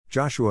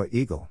Joshua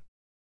Eagle.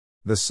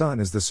 The sun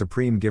is the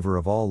supreme giver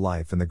of all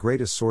life and the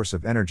greatest source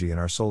of energy in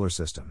our solar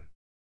system.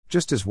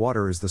 Just as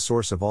water is the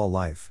source of all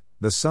life,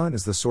 the sun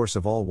is the source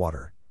of all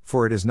water,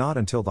 for it is not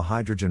until the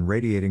hydrogen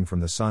radiating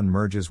from the sun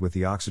merges with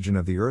the oxygen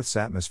of the Earth's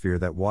atmosphere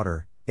that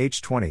water,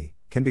 H20,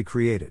 can be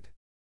created.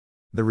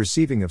 The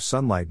receiving of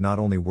sunlight not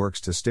only works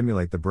to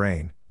stimulate the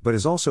brain, but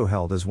is also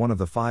held as one of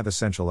the 5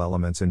 essential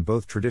elements in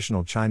both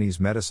traditional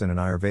Chinese medicine and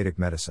Ayurvedic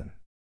medicine.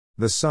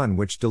 The sun,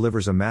 which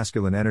delivers a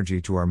masculine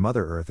energy to our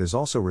Mother Earth, is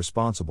also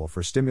responsible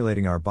for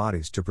stimulating our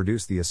bodies to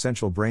produce the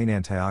essential brain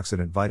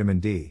antioxidant vitamin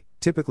D,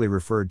 typically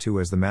referred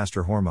to as the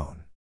master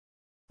hormone.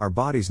 Our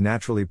bodies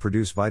naturally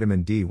produce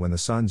vitamin D when the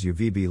sun's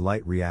UVB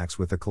light reacts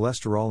with the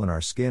cholesterol in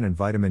our skin, and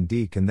vitamin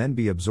D can then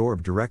be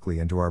absorbed directly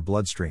into our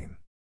bloodstream.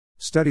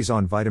 Studies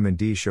on vitamin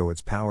D show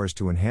its powers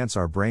to enhance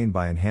our brain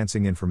by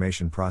enhancing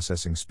information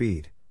processing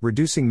speed,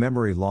 reducing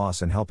memory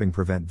loss, and helping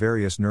prevent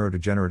various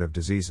neurodegenerative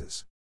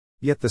diseases.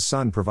 Yet the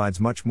sun provides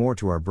much more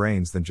to our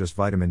brains than just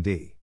vitamin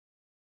D.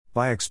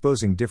 By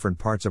exposing different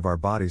parts of our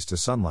bodies to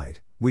sunlight,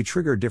 we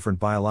trigger different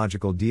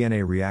biological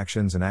DNA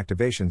reactions and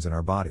activations in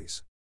our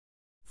bodies.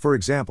 For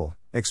example,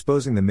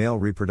 exposing the male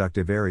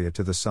reproductive area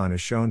to the sun is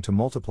shown to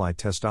multiply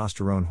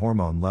testosterone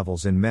hormone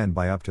levels in men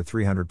by up to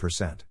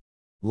 300%.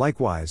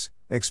 Likewise,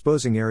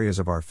 exposing areas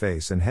of our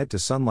face and head to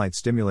sunlight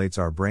stimulates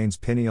our brain's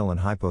pineal and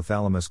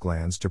hypothalamus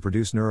glands to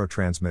produce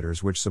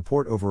neurotransmitters which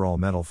support overall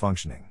mental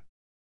functioning.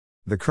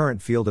 The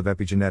current field of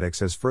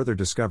epigenetics has further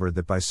discovered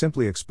that by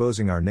simply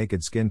exposing our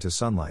naked skin to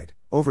sunlight,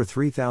 over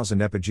 3,000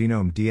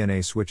 epigenome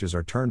DNA switches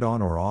are turned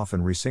on or off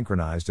and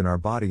resynchronized in our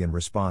body in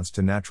response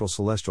to natural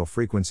celestial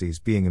frequencies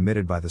being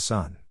emitted by the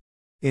sun.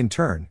 In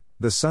turn,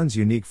 the sun's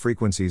unique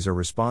frequencies are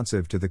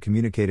responsive to the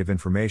communicative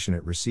information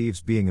it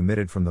receives being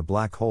emitted from the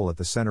black hole at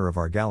the center of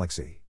our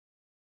galaxy.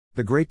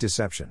 The Great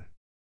Deception.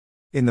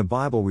 In the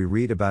Bible we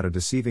read about a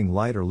deceiving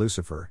light, or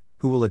Lucifer,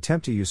 who will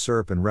attempt to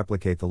usurp and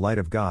replicate the light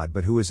of God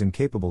but who is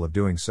incapable of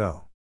doing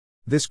so.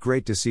 This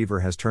great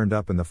deceiver has turned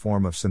up in the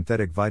form of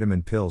synthetic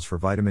vitamin pills for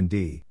vitamin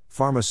D,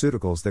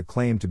 pharmaceuticals that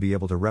claim to be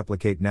able to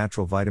replicate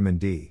natural vitamin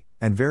D,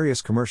 and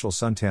various commercial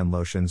suntan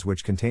lotions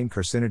which contain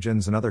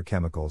carcinogens and other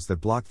chemicals that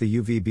block the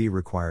UVB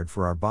required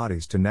for our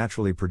bodies to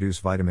naturally produce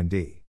vitamin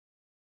D.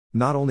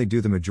 Not only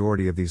do the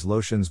majority of these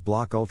lotions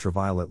block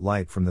ultraviolet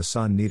light from the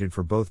sun needed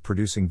for both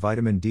producing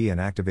vitamin D and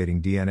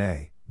activating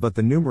DNA, but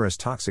the numerous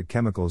toxic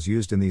chemicals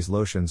used in these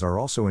lotions are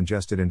also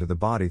ingested into the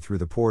body through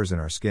the pores in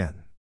our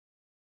skin.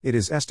 It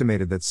is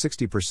estimated that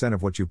 60%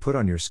 of what you put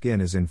on your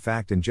skin is in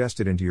fact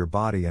ingested into your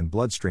body and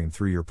bloodstream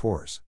through your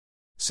pores.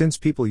 Since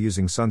people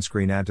using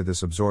sunscreen add to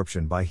this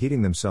absorption by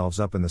heating themselves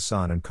up in the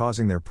sun and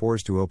causing their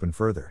pores to open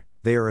further,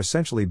 they are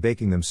essentially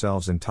baking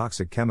themselves in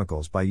toxic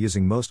chemicals by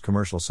using most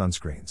commercial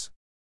sunscreens.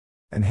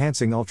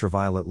 Enhancing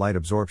ultraviolet light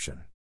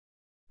absorption.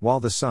 While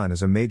the sun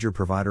is a major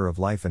provider of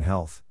life and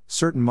health,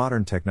 certain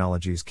modern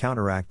technologies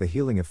counteract the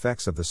healing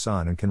effects of the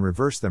sun and can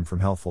reverse them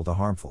from healthful to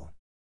harmful.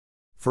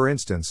 For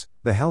instance,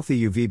 the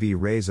healthy UVB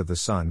rays of the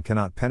sun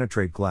cannot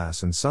penetrate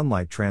glass, and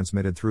sunlight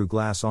transmitted through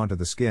glass onto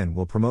the skin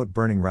will promote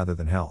burning rather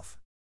than health.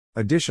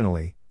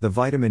 Additionally, the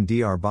vitamin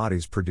D our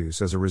bodies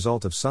produce as a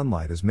result of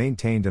sunlight is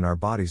maintained in our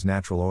body's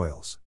natural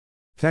oils.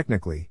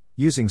 Technically,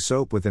 using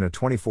soap within a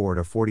 24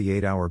 to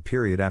 48 hour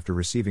period after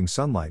receiving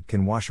sunlight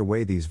can wash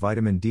away these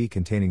vitamin D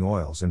containing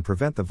oils and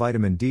prevent the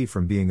vitamin D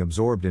from being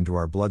absorbed into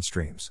our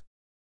bloodstreams.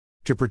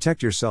 To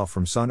protect yourself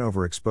from sun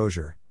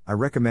overexposure, I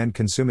recommend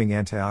consuming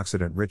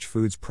antioxidant-rich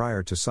foods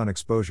prior to sun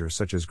exposure,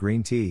 such as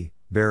green tea,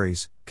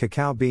 berries,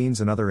 cacao beans,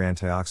 and other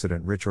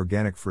antioxidant-rich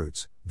organic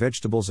fruits,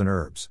 vegetables, and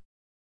herbs.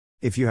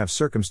 If you have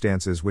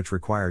circumstances which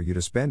require you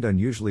to spend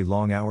unusually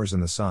long hours in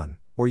the sun,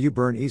 or you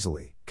burn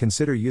easily,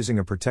 consider using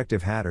a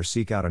protective hat or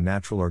seek out a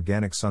natural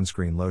organic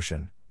sunscreen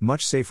lotion,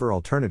 much safer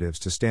alternatives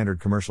to standard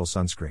commercial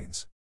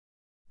sunscreens.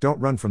 Don't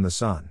run from the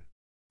sun.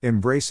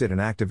 Embrace it and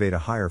activate a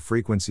higher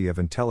frequency of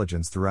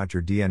intelligence throughout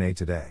your DNA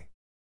today.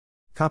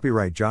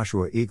 Copyright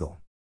Joshua Eagle.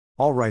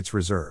 All rights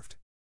reserved.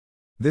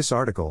 This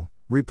article,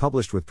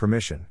 republished with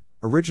permission,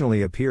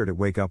 originally appeared at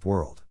Wake Up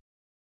World.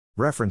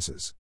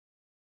 References.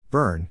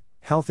 Burn,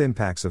 health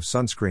impacts of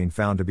sunscreen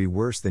found to be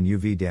worse than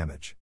UV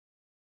damage.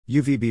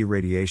 UVB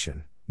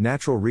radiation,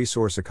 Natural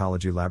Resource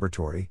Ecology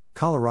Laboratory,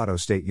 Colorado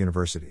State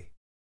University.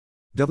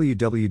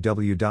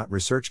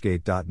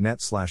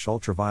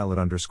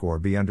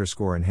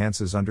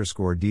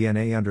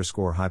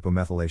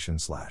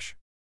 www.researchgate.net/ultraviolet_b_enhances_DNA_hypomethylation/.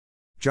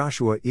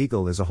 Joshua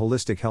Eagle is a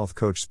holistic health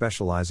coach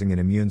specializing in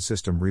immune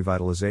system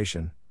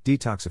revitalization,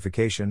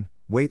 detoxification,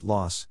 weight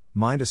loss,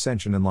 mind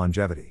ascension, and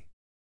longevity.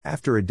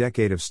 After a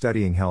decade of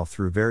studying health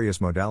through various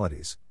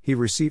modalities, he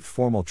received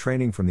formal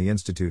training from the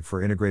Institute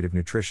for Integrative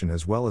Nutrition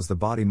as well as the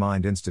Body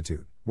Mind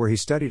Institute, where he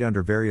studied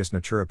under various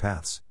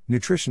naturopaths,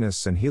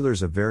 nutritionists, and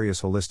healers of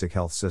various holistic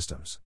health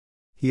systems.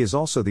 He is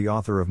also the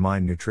author of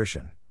Mind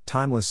Nutrition: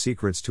 Timeless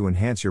Secrets to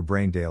Enhance Your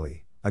Brain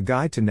Daily, a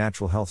guide to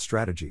natural health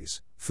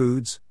strategies,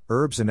 foods,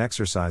 herbs, and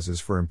exercises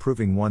for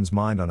improving one's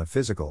mind on a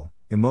physical,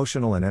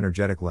 emotional, and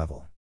energetic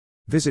level.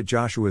 Visit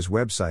Joshua's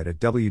website at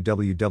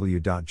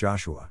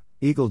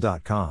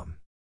www.joshuaeagle.com.